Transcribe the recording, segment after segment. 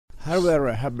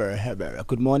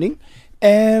Good morning.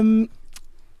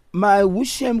 My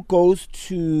Shem goes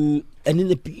to, and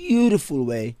in a beautiful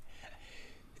way,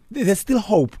 there's still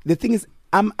hope. The thing is,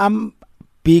 I'm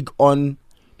big on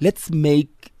let's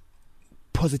make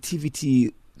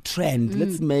positivity trend.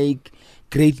 Let's make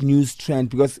great news trend,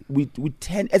 because we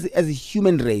tend, as a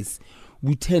human race,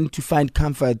 we tend to find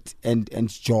comfort and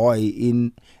joy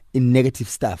in negative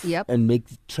stuff and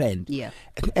make it trend. Yeah.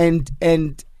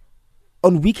 And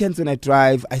on weekends when I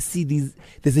drive, I see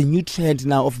there's a new trend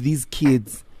now of these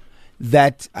kids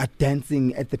that are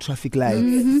dancing at the traffic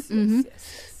lights.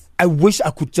 Yes. I wish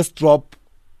I could just drop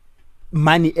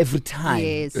money every time.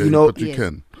 Yes. But you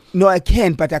can. No, I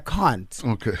can, but I can't.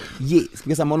 Okay. Yes,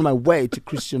 because I'm on my way to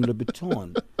Christian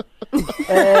Louboutin.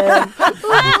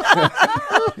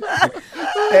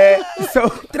 So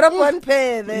drop one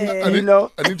pair there. I need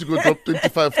to go drop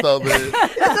 25,000 there.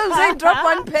 That's what I'm saying. Drop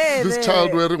one pair. This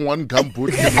child wearing one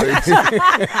gumboot.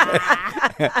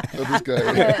 This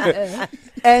guy.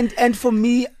 And for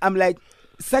me, I'm like,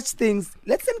 such things.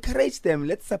 Let's encourage them.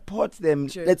 Let's support them.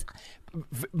 Sure.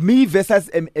 Me versus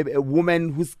a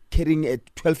woman who's carrying a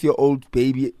 12-year-old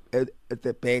baby at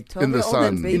the back in the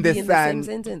sun. In the same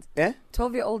sentence. Yeah?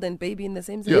 12-year-old and baby in the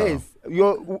same sentence.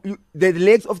 Yes. The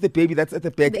legs of the baby that's at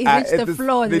the back they reach the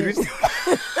floor. They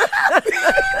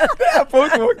are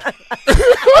both walking.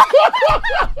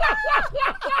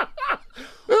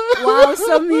 Wow,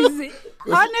 Somizi'S.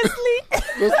 Honestly.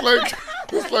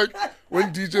 It's like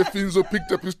when DJ Finzo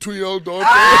picked up his 2-year-old daughter.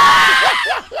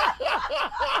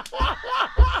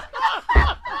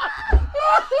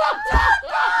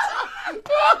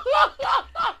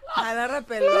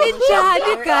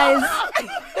 Ninja, guys.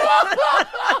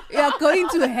 You are going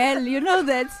to hell, you know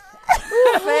that.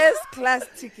 First class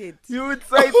ticket. You would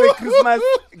say it's a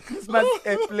Christmas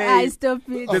play. I stop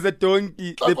it. There's a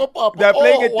donkey. They're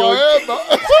playing a donkey.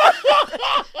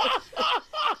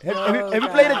 Have you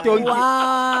played a donkey?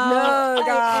 Wow. No,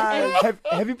 guys.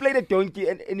 Have you played a donkey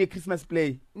in a Christmas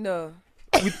play? No.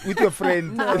 With your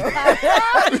friend? No.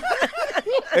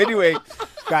 Anyway,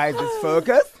 guys, let's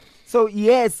focus. So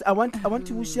yes, I want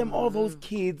to wish them all those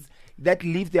kids that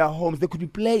leave their homes. They could be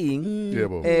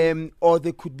playing, or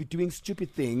they could be doing stupid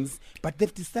things, but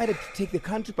they've decided to take the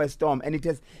country by storm, and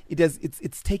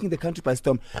it's taking the country by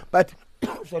storm. But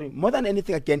sorry, more than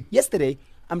anything, again, yesterday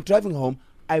I'm driving home.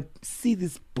 I see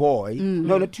this boy.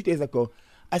 No, not 2 days ago.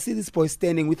 I see this boy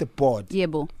standing with a board.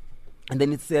 Yebo. And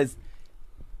then it says,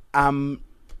 I'm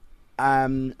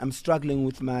struggling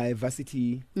with my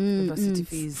varsity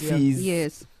fees.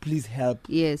 Yes. Please help.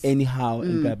 Yes. Anyhow,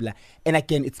 and blah, blah. And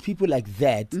again, it's people like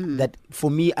that that for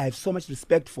me, I have so much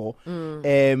respect for.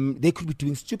 They could be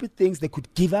doing stupid things. They could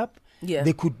give up. Yeah.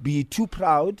 They could be too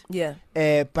proud. Yeah.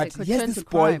 But here's this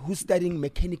boy who's studying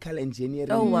mechanical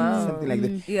engineering. Oh, wow. Something like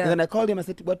that. Yeah. And then I called him. I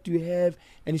said, what do you have?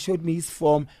 And he showed me his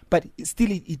form. But still,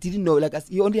 he didn't know. Like,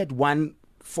 he only had one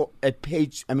for a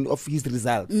page, of his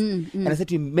results. And I said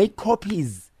to him, make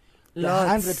copies.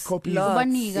 100 copies.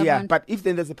 Yeah, but if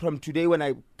then there's a problem, today when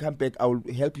I come back, I will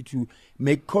help you to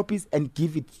make copies and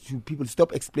give it to people.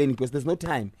 Stop explaining, because there's no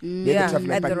time. Don't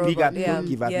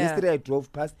give up. Yesterday I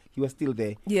drove past, he was still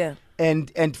there. Yeah.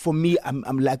 And for me,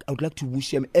 I'm like, I would like to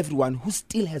wish everyone who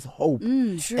still has hope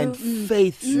and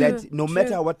faith that no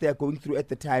matter what they are going through at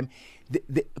the time,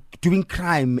 doing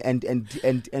crime and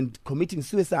committing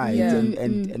suicide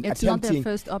and it's attempting. Not the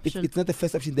first option. It's not the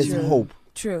first option. There's hope.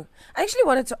 True. I actually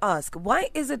wanted to ask, why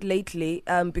is it lately,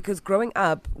 because growing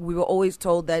up, we were always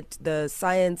told that the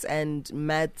science and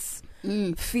maths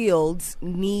fields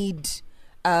need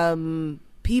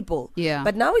people. Yeah.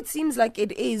 But now it seems like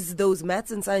it is those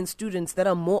maths and science students that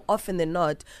are more often than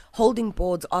not holding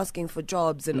boards, asking for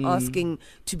jobs and asking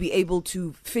to be able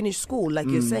to finish school, like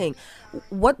you're saying.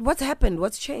 What's happened?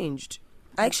 What's changed?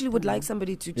 I actually would like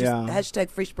somebody to just hashtag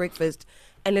Fresh Breakfast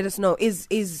and let us know, is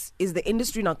the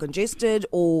industry not congested,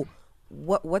 or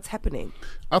what's happening?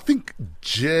 I think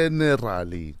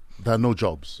generally there are no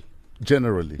jobs.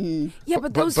 Generally. Yeah,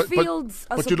 but those fields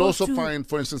are But you'll also find,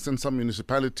 for instance, in some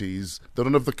municipalities, they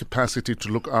don't have the capacity to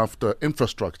look after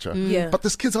infrastructure. Yeah. But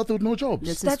there's kids out there with no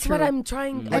jobs. That's what I'm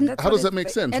trying. How does that make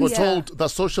sense? We're told that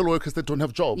social workers that don't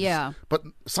have jobs. Yeah. But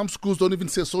some schools don't even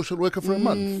see a social worker for a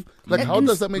month. Like, how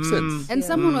does that make sense? And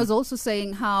someone was also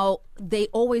saying how they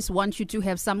always want you to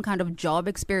have some kind of job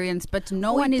experience, but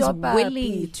no one is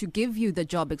willing to give you the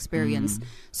job experience.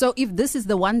 So if this is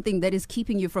the one thing that is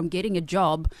keeping you from getting a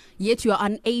job, yet you are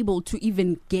unable to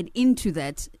even get into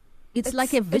that, it's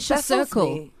like a vicious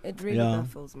circle. It really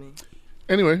baffles me.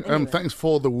 Anyway, thanks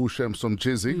for the Shem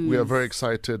Somizi'S. We are very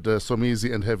excited.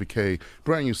 Somizi'S and Heavy K,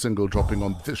 brand new single dropping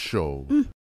on this show.